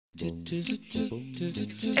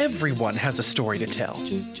Everyone has a story to tell.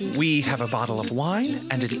 We have a bottle of wine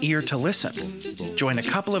and an ear to listen. Join a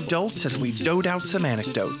couple of dolts as we dote out some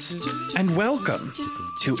anecdotes. And welcome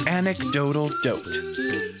to Anecdotal Dote.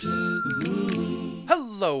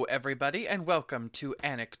 Hello, everybody, and welcome to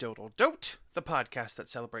Anecdotal Dote, the podcast that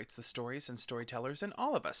celebrates the stories and storytellers in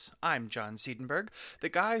all of us. I'm John Siedenberg, the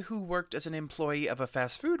guy who worked as an employee of a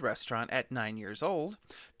fast food restaurant at 9 years old.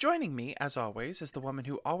 Joining me, as always, is the woman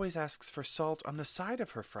who always asks for salt on the side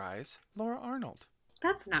of her fries, Laura Arnold.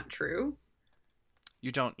 That's not true.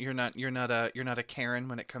 You're not a Karen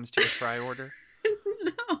when it comes to your fry order?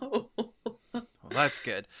 No. Well, that's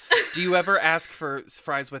good. Do you ever ask for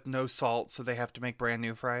fries with no salt so they have to make brand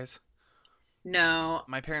new fries? No.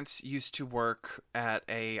 My parents used to work at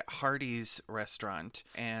a Hardee's restaurant,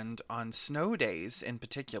 and on snow days in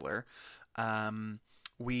particular,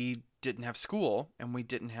 we didn't have school and we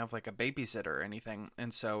didn't have like a babysitter or anything.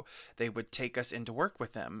 And so they would take us into work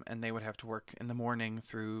with them, and they would have to work in the morning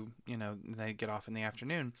through, they'd get off in the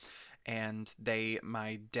afternoon. And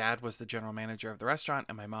my dad was the general manager of the restaurant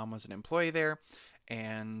and my mom was an employee there.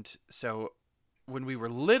 And so when we were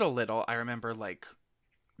little, I remember like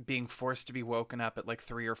being forced to be woken up at like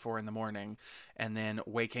 3 or 4 in the morning and then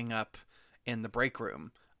waking up in the break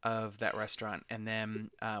room of that restaurant. And then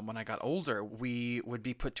when I got older, we would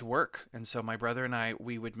be put to work. And so my brother and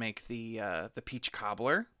we would make the peach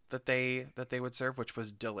cobbler that they would serve, which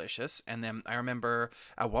was delicious. And then I remember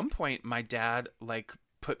at one point my dad like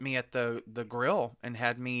put me at the grill and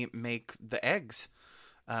had me make the eggs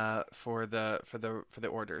for the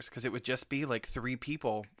orders, because it would just be like 3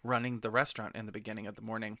 people running the restaurant in the beginning of the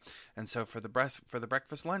morning. And so for the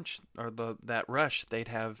breakfast lunch or that rush, they'd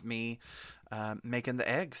have me making the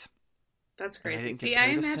eggs. That's crazy. See, I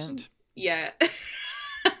imagine. Yeah.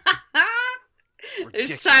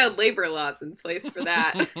 There's child labor laws in place for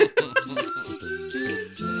that.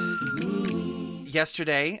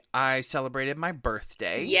 Yesterday, I celebrated my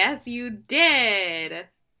birthday. Yes, you did.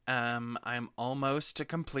 I'm almost a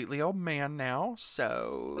completely old man now,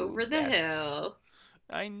 so over the hill.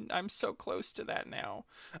 I'm so close to that now.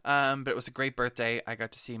 But it was a great birthday. I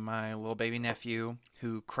got to see my little baby nephew,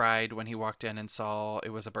 who cried when he walked in and saw it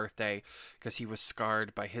was a birthday because he was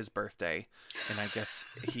scarred by his birthday, and I guess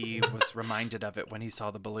he was reminded of it when he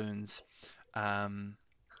saw the balloons.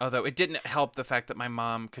 Although it didn't help the fact that my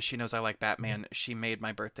mom, because she knows I like Batman, she made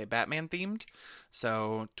my birthday Batman themed.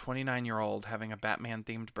 So 29-year-old having a Batman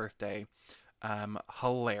themed birthday,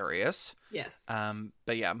 hilarious. Yes.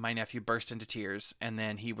 But yeah, my nephew burst into tears, and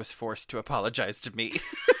then he was forced to apologize to me.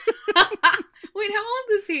 Wait, how old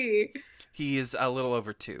is he? He is a little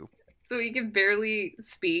over 2. So he can barely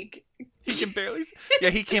speak. He can barely. Yeah,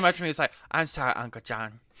 he came up to me and was like, "I'm sorry, Uncle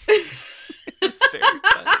John." It's very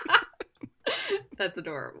funny. That's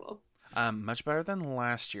adorable. Much better than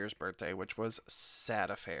last year's birthday, which was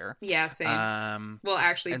sad affair. Yeah, same. Well,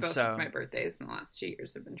 actually, both of my birthdays in the last 2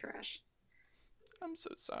 years have been trash. I'm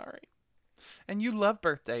so sorry. And you love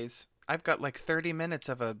birthdays. I've got like 30 minutes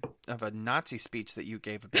of a Nazi speech that you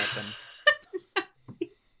gave about them.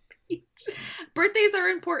 Nazi speech. Birthdays are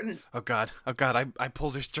important. Oh God, I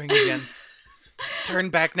pulled her string again. Turn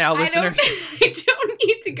back now, listeners. I don't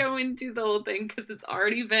need to go into the whole thing because it's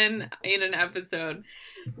already been in an episode.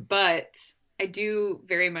 But I do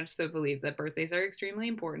very much so believe that birthdays are extremely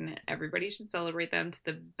important and everybody should celebrate them to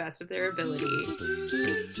the best of their ability.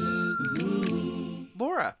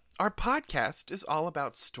 Laura, our podcast is all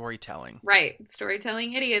about storytelling. Right.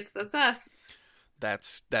 Storytelling idiots. That's us.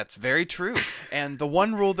 That's very true. And the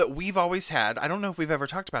one rule that we've always had, I don't know if we've ever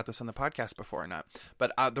talked about this on the podcast before or not,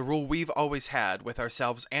 but the rule we've always had with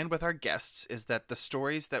ourselves and with our guests is that the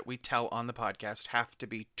stories that we tell on the podcast have to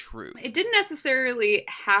be true. It didn't necessarily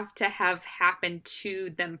have to have happened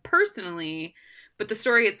to them personally, but the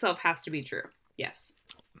story itself has to be true. Yes.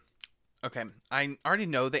 Okay, I already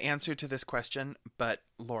know the answer to this question, but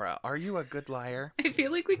Laura, are you a good liar? I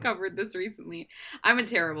feel like we covered this recently. I'm a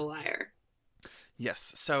terrible liar.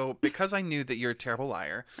 Yes, so because I knew that you're a terrible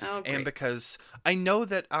liar, okay. And because I know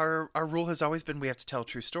that our rule has always been we have to tell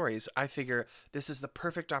true stories, I figure this is the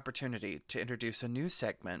perfect opportunity to introduce a new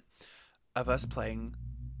segment of us playing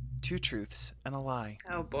 2 truths and a lie.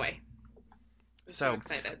 Oh boy. I'm so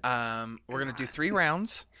excited. We're going to do 3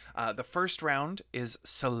 rounds. The first round is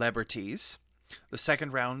celebrities. The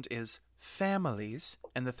second round is families.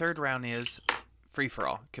 And the third round is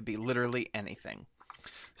free-for-all. It could be literally anything.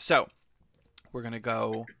 So we're going to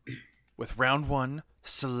go with round 1,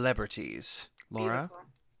 celebrities. Laura,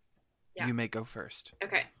 yeah. You may go first.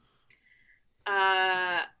 Okay.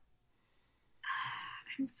 I'm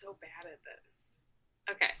so bad at this.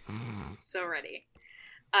 Okay. So ready.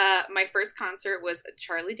 My first concert was a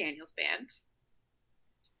Charlie Daniels Band.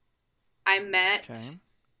 I met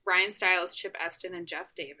Ryan Stiles, Chip Eston, and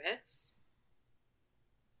Jeff Davis.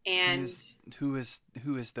 And who is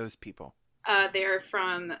those people? They're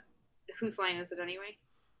from Whose Line Is It Anyway?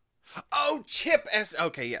 Oh, Chip Eston.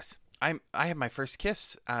 Okay, yes. I had my first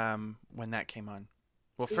kiss when that came on.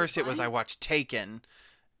 Well, first it was I watched Taken,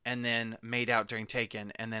 and then made out during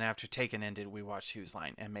Taken, and then after Taken ended, we watched Whose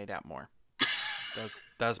Line and made out more. That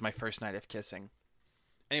was my first night of kissing.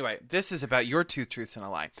 Anyway, this is about your two truths and a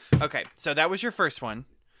lie. Okay, so that was your first one.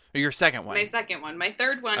 Or your second one. My second one. My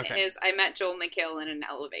third one is I met Joel McHale in an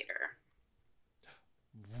elevator.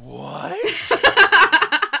 What?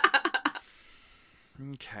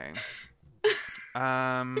 Okay.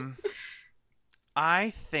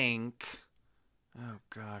 I think. Oh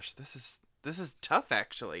gosh, this is tough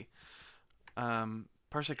actually.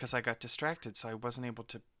 Partially because I got distracted, so I wasn't able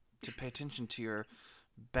to pay attention to your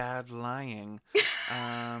bad lying.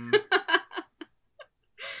 I'm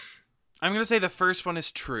going to say the first one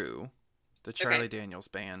is true. The Charlie Daniels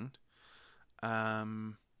Band.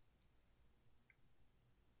 I'm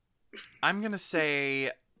going to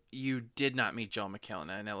say you did not meet Joel McHale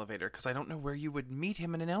in an elevator because I don't know where you would meet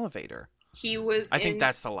him in an elevator. I think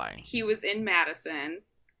that's the lie. He was in Madison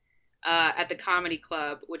at the Comedy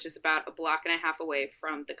Club, which is about a block and a half away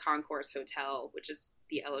from the Concourse Hotel, which is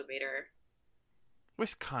the elevator.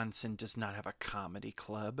 Wisconsin does not have a comedy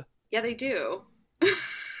club. Yeah, they do.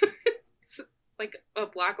 It's like a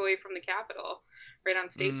block away from the Capitol, right on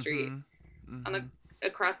State Street, on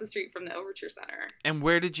across the street from the Overture Center. And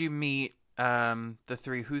where did you meet the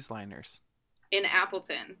three Whose Liners? In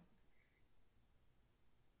Appleton.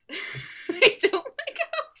 I don't like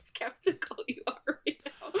how skeptical you are right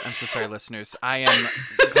now. I'm so sorry, listeners. I am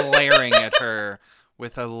glaring at her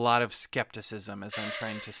with a lot of skepticism as I'm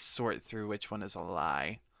trying to sort through which one is a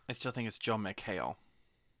lie. I still think it's Joel McHale.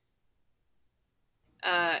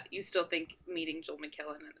 You still think meeting Joel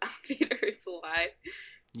McHale in an elevator is a lie?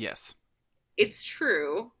 Yes. It's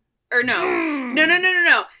true. Or no.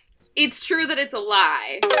 No. It's true that it's a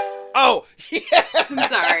lie. Oh, yeah. I'm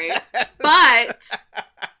sorry.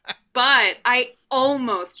 But I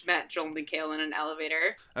almost met Joel McHale in an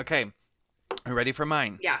elevator. Okay. Are you ready for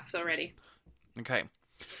mine? Yeah, so ready. Okay.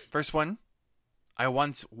 First one. I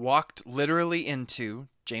once walked literally into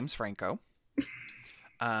James Franco.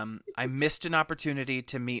 I missed an opportunity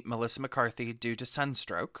to meet Melissa McCarthy due to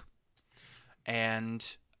sunstroke.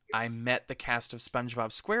 And I met the cast of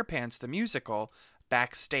SpongeBob SquarePants, the musical,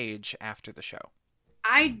 backstage after the show.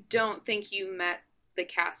 I don't think you met the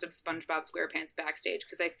cast of SpongeBob SquarePants backstage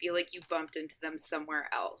because I feel like you bumped into them somewhere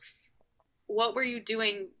else. What were you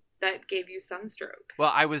doing that gave you sunstroke?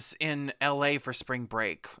 Well, I was in LA for spring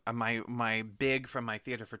break. My big from my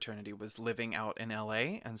theater fraternity was living out in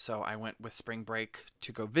LA, and so I went with spring break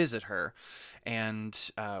to go visit her. And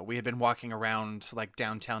we had been walking around like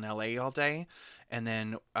downtown LA all day, and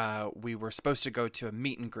then we were supposed to go to a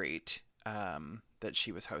meet and greet that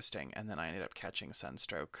she was hosting, and then I ended up catching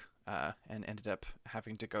sunstroke and ended up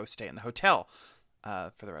having to go stay in the hotel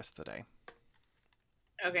for the rest of the day.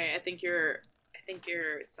 Okay, I think your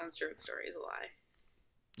sunstroke story is a lie.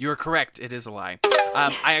 You are correct. It is a lie.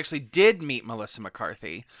 Yes. I actually did meet Melissa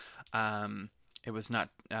McCarthy. It was not,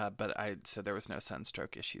 so there was no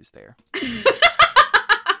sunstroke issues there.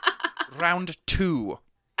 Round 2.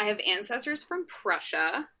 I have ancestors from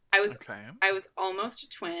Prussia. I was almost a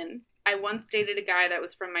twin. I once dated a guy that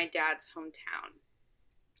was from my dad's hometown,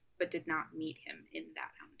 but did not meet him in that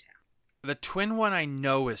hometown. The twin one I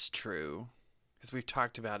know is true, because we've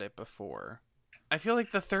talked about it before. I feel like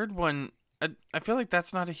the third one, I feel like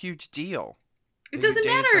that's not a huge deal. It doesn't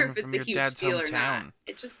matter if it's a huge deal or not.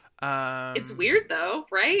 It just, it's weird though,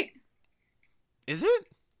 right? Is it?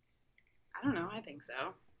 I don't know. I think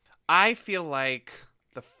so. I feel like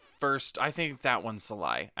I think that one's the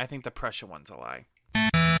lie. I think the Prussia one's a lie.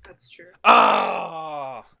 That's true.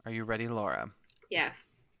 Oh! Are you ready, Laura?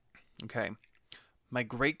 Yes. Okay. My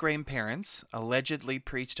great-grandparents allegedly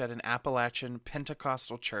preached at an Appalachian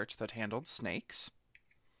Pentecostal church that handled snakes.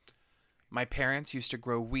 My parents used to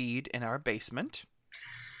grow weed in our basement.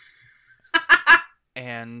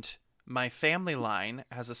 And my family line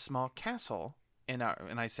has a small castle in our,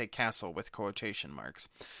 and I say castle with quotation marks,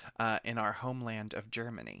 in our homeland of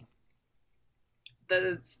Germany.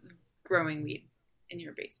 The growing weed in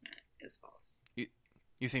your basement is false.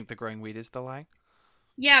 You think the growing weed is the lie?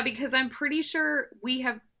 Yeah, because I'm pretty sure we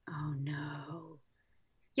have... Oh, no.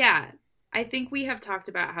 Yeah, I think we have talked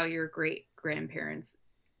about how your great-grandparents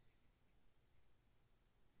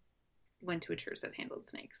went to a church that handled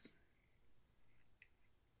snakes.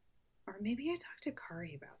 Or maybe I talked to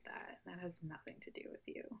Kari about that. That has nothing to do with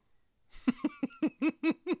you.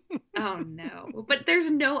 Oh no. But there's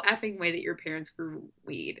no effing way that your parents grew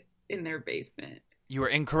weed in their basement. You are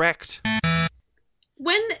incorrect.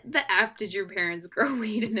 When the F did your parents grow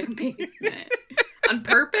weed in their basement? On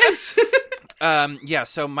purpose? Yeah,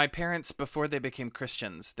 so my parents, before they became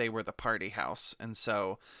Christians, they were the party house, and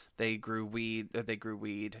so they grew weed in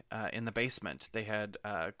the basement. They had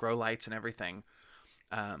grow lights and everything,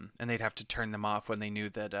 and they'd have to turn them off when they knew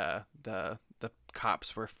that the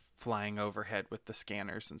cops were flying overhead with the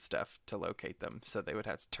scanners and stuff to locate them, so they would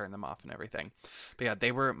have to turn them off and everything. But yeah,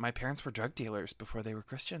 my parents were drug dealers before they were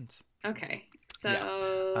Christians. Okay, so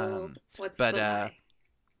yeah. What's the lie?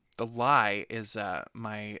 The lie is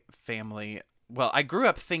my family. Well, I grew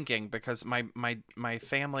up thinking, because my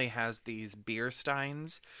family has these beer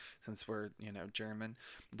steins, since we're German,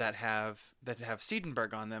 that have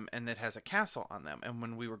Siedenberg on them, and it has a castle on them. And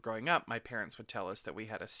when we were growing up, my parents would tell us that we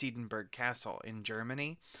had a Siedenberg castle in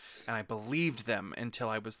Germany, and I believed them until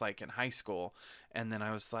I was like in high school, and then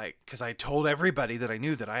I was like, because I told everybody that I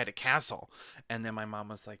knew that I had a castle, and then my mom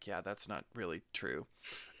was like, "Yeah, that's not really true,"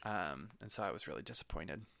 and so I was really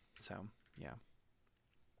disappointed. So yeah,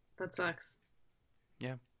 that sucks.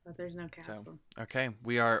 Yeah. But there's no castle. So, okay.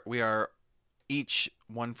 We are each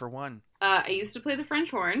 1 for 1. I used to play the French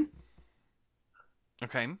horn.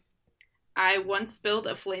 Okay. I once spilled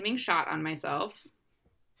a flaming shot on myself.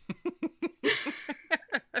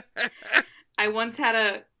 I once had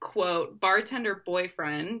a, quote, bartender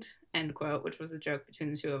boyfriend, end quote, which was a joke between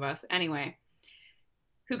the two of us. Anyway,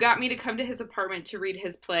 who got me to come to his apartment to read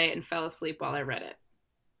his play and fell asleep while I read it.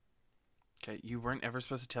 Okay, you weren't ever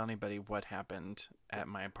supposed to tell anybody what happened at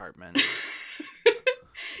my apartment.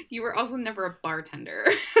 You were also never a bartender.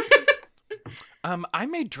 I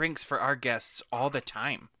made drinks for our guests all the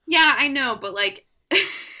time. Yeah, I know, but like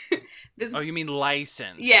this. Oh, you mean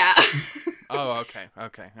license? Yeah. Oh, okay. All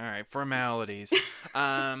right. Formalities.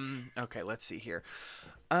 Okay, let's see here.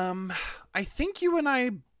 I think you and I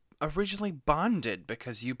originally bonded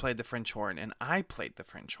because you played the French horn and I played the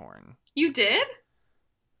French horn. You did?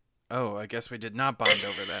 Oh, I guess we did not bond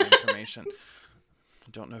over that information.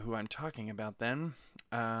 Don't know who I'm talking about then.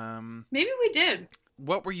 Maybe we did.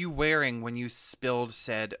 What were you wearing when you spilled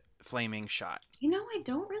said flaming shot? I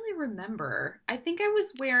don't really remember. I think I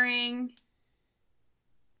was wearing...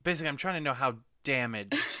 Basically, I'm trying to know how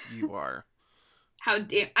damaged you are. I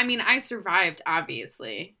mean, I survived,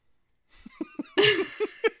 obviously.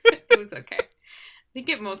 It was okay. I think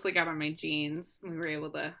it mostly got on my jeans. We were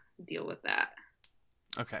able to deal with that.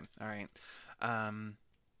 Okay, all right.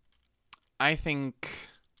 I think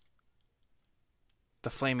the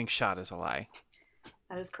flaming shot is a lie.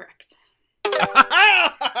 That is correct.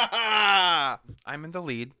 I'm in the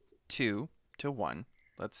lead, 2-1.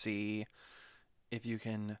 Let's see if you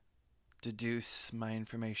can deduce my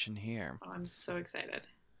information here. Oh, I'm so excited.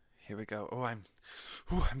 Here we go. Oh, I'm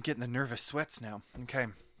getting the nervous sweats now. Okay.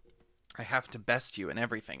 I have to best you in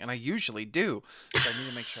everything, and I usually do. So I need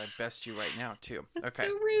to make sure I best you right now, too. That's okay.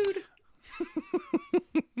 so rude.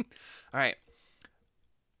 All right.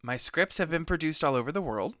 My scripts have been produced all over the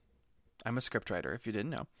world. I'm a scriptwriter, if you didn't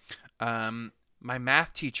know. My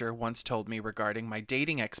math teacher once told me regarding my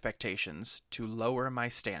dating expectations to lower my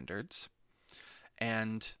standards.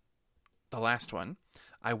 And the last one,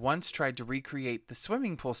 I once tried to recreate the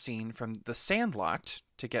swimming pool scene from The Sandlot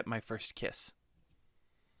to get my first kiss.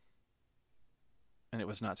 And it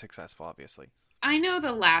was not successful, obviously. I know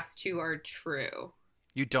the last two are true.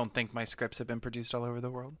 You don't think my scripts have been produced all over the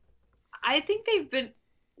world? I think they've been...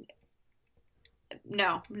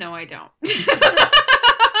 No, I don't.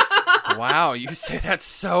 Wow, you say that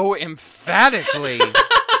so emphatically.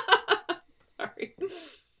 Sorry.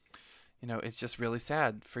 It's just really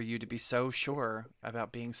sad for you to be so sure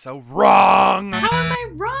about being so wrong. How am I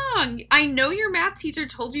wrong? I know your math teacher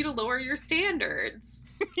told you to lower your standards.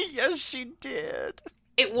 Yes, she did.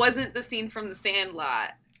 It wasn't the scene from The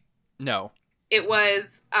Sandlot. No. It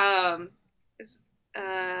was,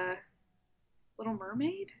 Little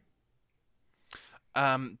Mermaid?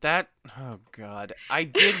 Oh God. I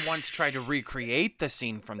did once try to recreate the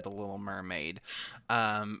scene from The Little Mermaid,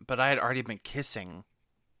 but I had already been kissing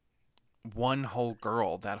one whole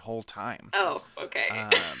girl that whole time. Oh, okay.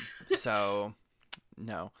 So,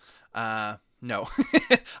 no. No.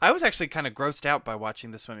 I was actually kind of grossed out by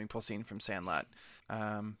watching the swimming pool scene from Sandlot.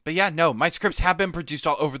 But yeah, no, my scripts have been produced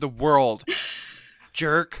all over the world.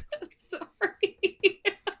 Jerk. I'm sorry.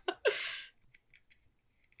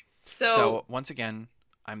 So, once again,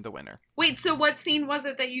 I'm the winner. Wait, so what scene was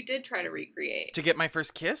it that you did try to recreate? To get my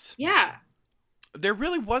first kiss? Yeah. There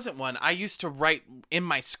really wasn't one. I used to write in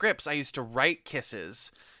my scripts. I used to write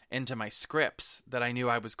kisses into my scripts that I knew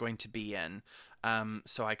I was going to be in,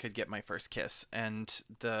 so I could get my first kiss. And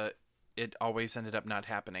it always ended up not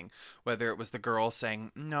happening. Whether it was the girl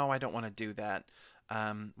saying, "No, I don't want to do that."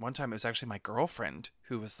 One time it was actually my girlfriend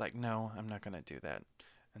who was like, "No, I'm not going to do that."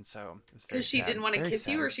 And so it was very Because she sad. didn't want to Very kiss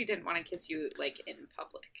you, sad. or she didn't want to kiss you like in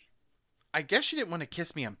public. I guess she didn't want to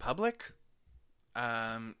kiss me in public.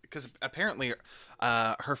 Because apparently,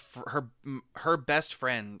 her best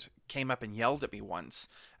friend came up and yelled at me once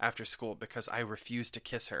after school because I refused to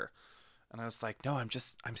kiss her, and I was like, "No, I'm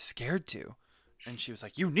scared to," and she was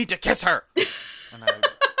like, "You need to kiss her," and I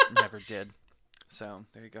never did. So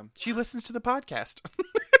there you go. She listens to the podcast.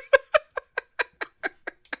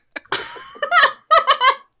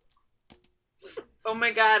 Oh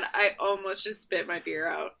my god, I almost just spit my beer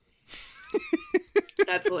out.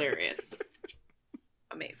 That's hilarious.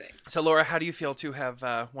 Amazing. So Laura, how do you feel to have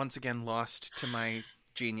once again lost to my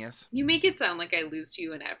genius? You make it sound like I lose to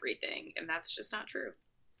you in everything, and that's just not true.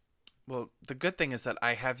 Well, the good thing is that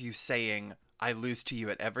I have you saying I lose to you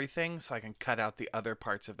at everything, so I can cut out the other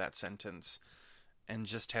parts of that sentence and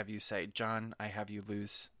just have you say, John, I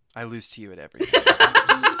lose to you at everything.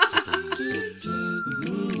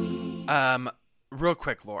 Real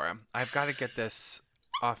quick, Laura, I've got to get this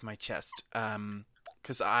off my chest.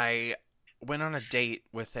 Because I went on a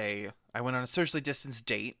socially distanced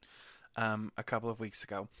date a couple of weeks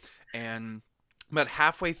ago, and about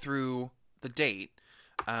halfway through the date,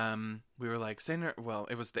 we were like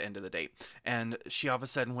it was the end of the date, and she all of a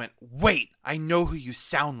sudden went, "Wait, I know who you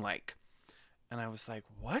sound like." And I was like,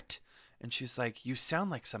 "What?" And she's like, "You sound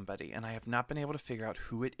like somebody, and I have not been able to figure out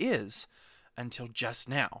who it is until just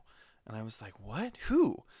now." And I was like, "What?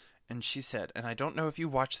 Who?" And she said, and I don't know if you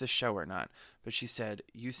watch this show or not, but she said,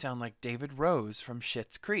 "You sound like David Rose from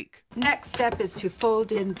Schitt's Creek." Next step is to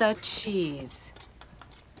fold in the cheese.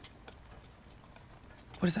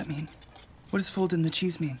 What does that mean? What does fold in the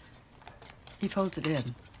cheese mean? He folds it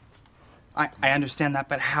in. I understand that,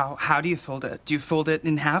 but how do you fold it? Do you fold it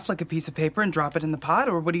in half like a piece of paper and drop it in the pot,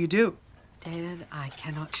 or what do you do? David, I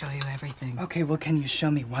cannot show you everything. Okay, well, can you show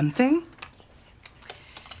me one thing?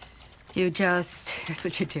 Here's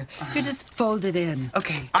what you do. You just fold it in.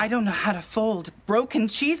 Okay, I don't know how to fold broken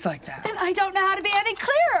cheese like that. And I don't know how to be any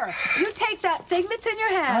clearer. You take that thing that's in your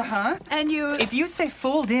hand. Uh-huh. And you... If you say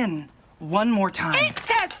fold in one more time. It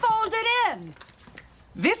says fold it in!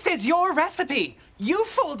 This is your recipe. You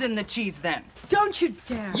fold in the cheese then. Don't you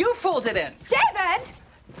dare. You fold it in. David!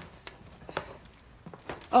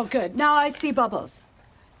 Oh, good. Now I see bubbles.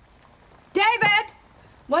 David!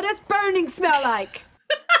 What does burning smell like?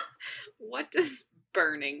 What does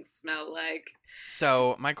burning smell like?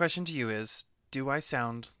 So my question to you is, do I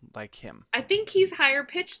sound like him? I think he's higher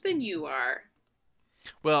pitched than you are.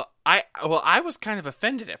 Well, I was kind of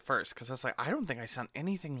offended at first because I was like, I don't think I sound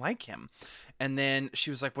anything like him. And then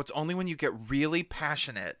she was like, well, it's only when you get really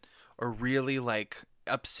passionate or really like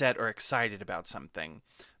upset or excited about something,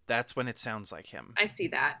 that's when it sounds like him. I see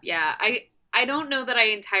that. Yeah. I don't know that I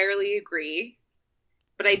entirely agree,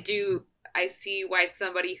 but I see why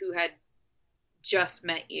somebody who had just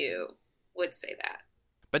met you would say that.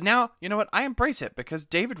 But now, you know what? I embrace it because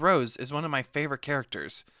David Rose is one of my favorite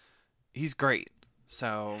characters. He's great.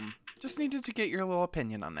 So, just needed to get your little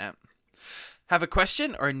opinion on that. Have a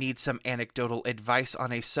question or need some anecdotal advice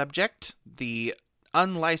on a subject? The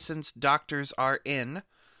unlicensed doctors are in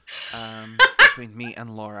between me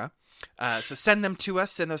and Laura. So send them to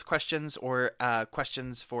us. Send those questions or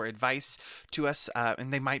questions for advice to us,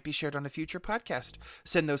 and they might be shared on a future podcast.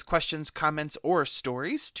 Send those questions, comments, or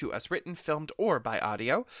stories to us written, filmed, or by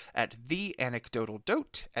audio at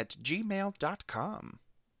theanecdotaldote@gmail.com.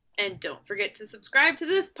 And don't forget to subscribe to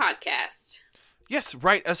this podcast. Yes,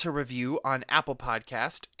 write us a review on Apple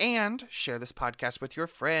Podcast and share this podcast with your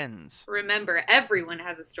friends. Remember, everyone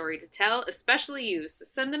has a story to tell, especially you, so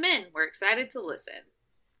send them in. We're excited to listen.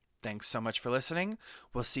 Thanks so much for listening.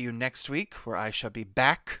 We'll see you next week where I shall be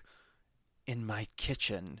back in my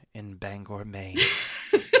kitchen in Bangor, Maine.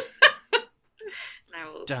 And I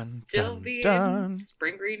will still be in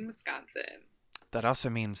Spring Green, Wisconsin. That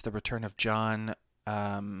also means the return of John,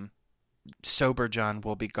 sober John,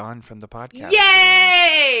 will be gone from the podcast.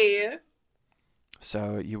 Yay!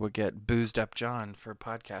 So you will get boozed up John for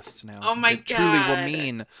podcasts now. Oh my God. It truly will God.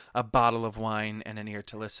 mean a bottle of wine and an ear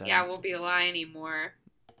to listen. Yeah, it won't be a lie anymore.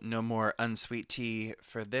 No more unsweet tea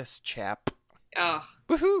for this chap. Oh.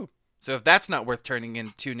 Woohoo! So if that's not worth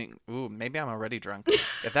ooh, maybe I'm already drunk.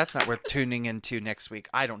 If that's not worth tuning into next week,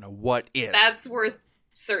 I don't know what is. That's worth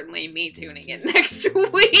certainly me tuning in next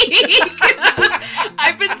week.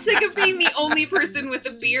 I've been sick of being the only person with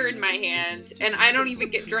a beer in my hand, and I don't even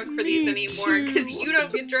get drunk for these anymore because you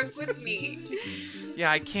don't get drunk with me. Yeah,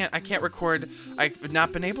 I can't record. I've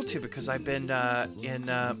not been able to because I've been in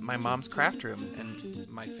my mom's craft room, and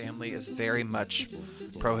my family is very much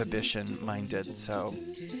prohibition minded. So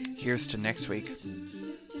here's to next week.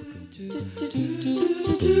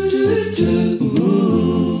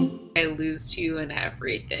 I lose to you in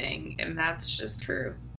everything, and that's just true.